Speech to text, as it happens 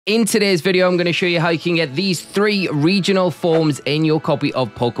In today's video, I'm going to show you how you can get these 3 regional forms in your copy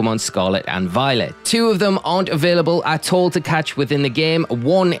of Pokemon Scarlet and Violet. 2 of them aren't available at all to catch within the game.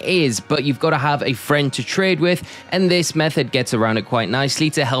 1 is, but you've got to have a friend to trade with, and this method gets around it quite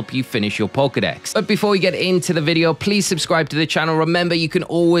nicely to help you finish your Pokedex. But before we get into the video, please subscribe to the channel. Remember, you can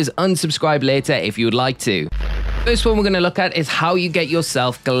always unsubscribe later if you would like to. First one we're going to look at is how you get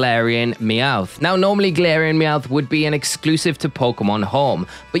yourself Galarian Meowth. Now, normally Galarian Meowth would be an exclusive to Pokemon Home,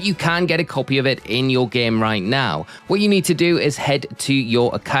 but you can get a copy of it in your game right now. What you need to do is head to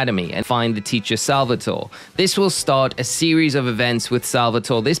your academy and find the teacher Salvatore. This will start a series of events with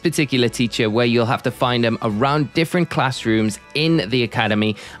Salvatore, this particular teacher, where you'll have to find him around different classrooms in the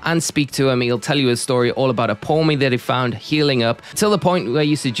academy and speak to him. He'll tell you a story all about a Palmy that he found healing up, till the point where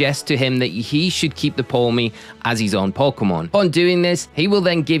you suggest to him that he should keep the Palmy as his own Pokemon. Upon doing this, he will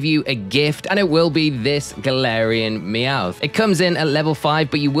then give you a gift, and it will be this Galarian Meowth. It comes in at level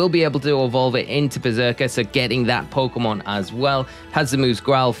 5, but you will be able to evolve it into Berserker, so getting that Pokemon as well. It has the moves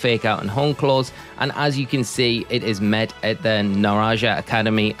Growl, Fake Out, and Hone Claws, and as you can see, it is met at the Naraja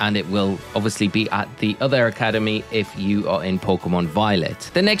Academy, and it will obviously be at the other academy if you are in Pokemon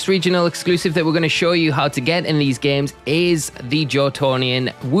Violet. The next regional exclusive that we're going to show you how to get in these games is the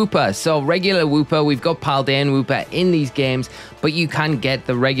Johtonian Wooper. So regular Wooper, we've got Paldean Wooper in these games, but you can get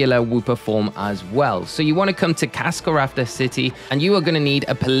the regular Wooper form as well. So you want to come to Cascarafta City, and you are going to need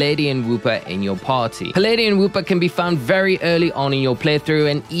a Palladian Wooper in your party. Palladian Wooper can be found very early on in your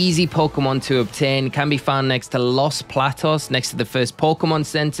playthrough, an easy Pokemon to obtain. Can be found next to Los Platos, next to the first Pokemon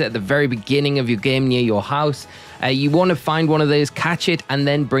Center at the very beginning of your game near your house. You want to find one of those, catch it, and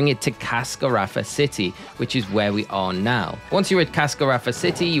then bring it to Cascaraffa City, which is where we are now. Once you're at Cascaraffa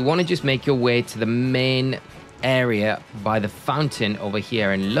City, you want to just make your way to the main area by the fountain over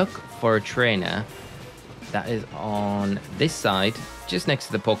here and look for a trainer that is on this side, just next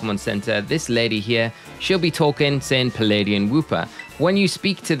to the Pokemon Center. This lady here, she'll be talking, saying Palladian Wooper. When you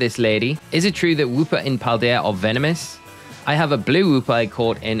speak to this lady, is it true that Wooper in Paldea are venomous? I have a blue Wooper I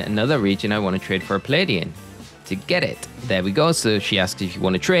caught in another region. I want to trade for a Palladian. To get it. There we go. So she asks if you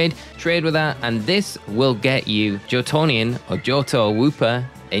want to trade with her, and this will get you Johtonian or Johto Wooper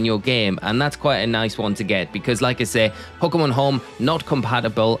in your game, and that's quite a nice one to get because, like I say, Pokemon Home not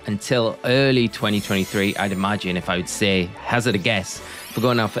compatible until early 2023. I'd imagine, if I would say, hazard a guess, if we're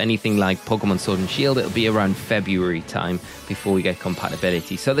going off anything like Pokemon Sword and Shield, it'll be around February time before we get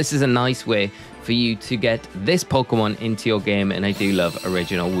compatibility. So this is a nice way for you to get this Pokemon into your game, and I do love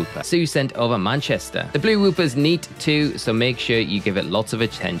original Wooper. Sue sent over Manchester. The blue Wooper's neat too, so make sure you give it lots of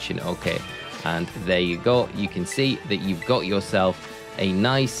attention. Okay, and there you go. You can see that you've got yourself a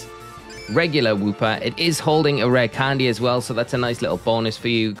nice regular Wooper. It is holding a rare candy as well, so that's a nice little bonus for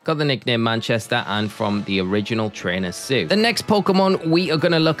you. Got the nickname Manchester, and from the original trainer Sue. The next Pokemon we are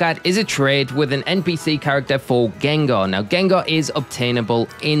going to look at is a trade with an NPC character for Gengar. Now, Gengar is obtainable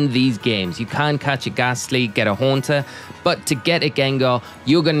in these games. You can catch a Ghastly, get a Haunter, but to get a Gengar,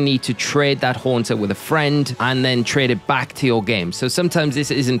 you're going to need to trade that Haunter with a friend and then trade it back to your game. So sometimes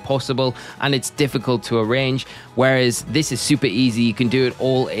this isn't possible and it's difficult to arrange, whereas this is super easy. You can do it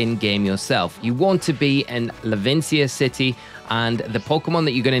all in game yourself. You want to be in Levincia City, and the Pokemon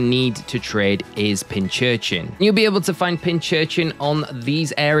that you're going to need to trade is Pincurchin. You'll be able to find Pincurchin on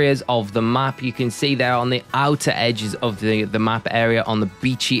these areas of the map. You can see there on the outer edges of the map area, on the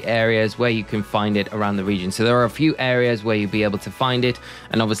beachy areas where you can find it around the region. So there are a few areas where you'll be able to find it,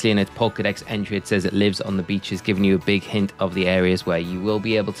 and obviously in its Pokedex entry it says it lives on the beaches, giving you a big hint of the areas where you will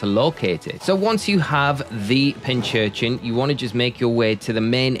be able to locate it. So once you have the Pincurchin, you want to just make your way to the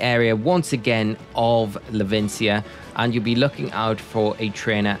main area once again of Levincia, and you'll be looking out for a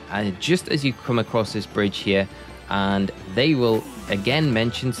trainer just as you come across this bridge here, and they will again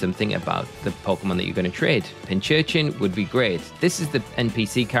mention something about the Pokemon that you're going to trade. Pincurchin would be great. This is the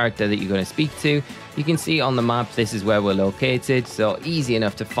NPC character that you're going to speak to. You can see on the map this is where we're located, so easy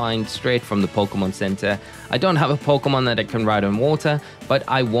enough to find straight from the Pokemon Center. I don't have a Pokemon that I can ride on water, but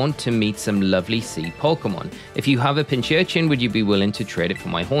I want to meet some lovely sea Pokemon. If you have a Pincurchin, would you be willing to trade it for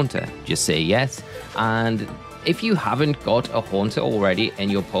my Haunter? Just say yes. And if you haven't got a Haunter already in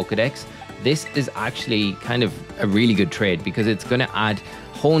your Pokedex, this is actually kind of a really good trade because it's going to add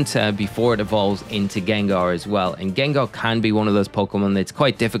Haunter before it evolves into Gengar as well. And Gengar can be one of those Pokemon that's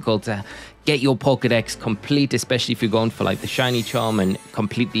quite difficult to get your Pokedex complete, especially if you're going for like the Shiny Charm and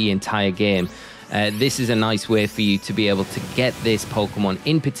complete the entire game. This is a nice way for you to be able to get this Pokemon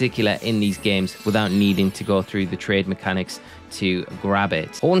in particular in these games without needing to go through the trade mechanics to grab it.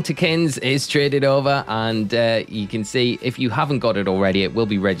 Hauntikins is traded over, and you can see if you haven't got it already, it will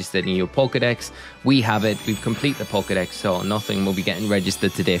be registered in your Pokedex. We have it. We've completed the Pokedex, so nothing will be getting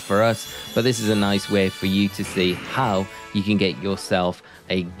registered today for us. But this is a nice way for you to see how you can get yourself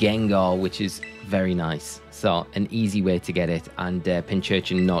a Gengar, which is very nice. So an easy way to get it, and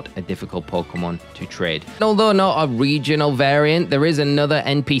Pinchurchin not a difficult Pokemon to trade. Although not a regional variant, there is another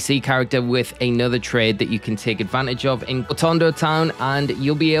NPC character with another trade that you can take advantage of in Kotondo Town, and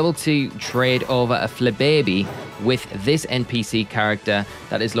you'll be able to trade over a Flebaby with this NPC character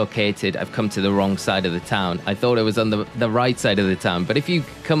that is located. I've come to the wrong side of the town. I thought it was on the right side of the town, but if you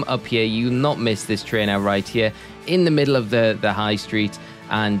come up here, you'll not miss this trainer right here in the middle of the high street,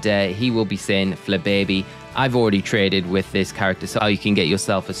 and he will be saying Flebaby. I've already traded with this character, so you can get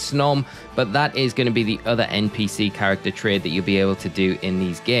yourself a Snom, but that is going to be the other NPC character trade that you'll be able to do in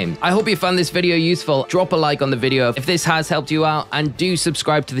these games. I hope you found this video useful. Drop a like on the video if this has helped you out, and do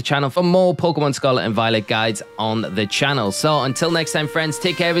subscribe to the channel for more Pokemon Scarlet and Violet guides on the channel. So until next time, friends,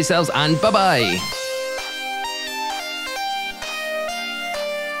 take care of yourselves, and bye-bye.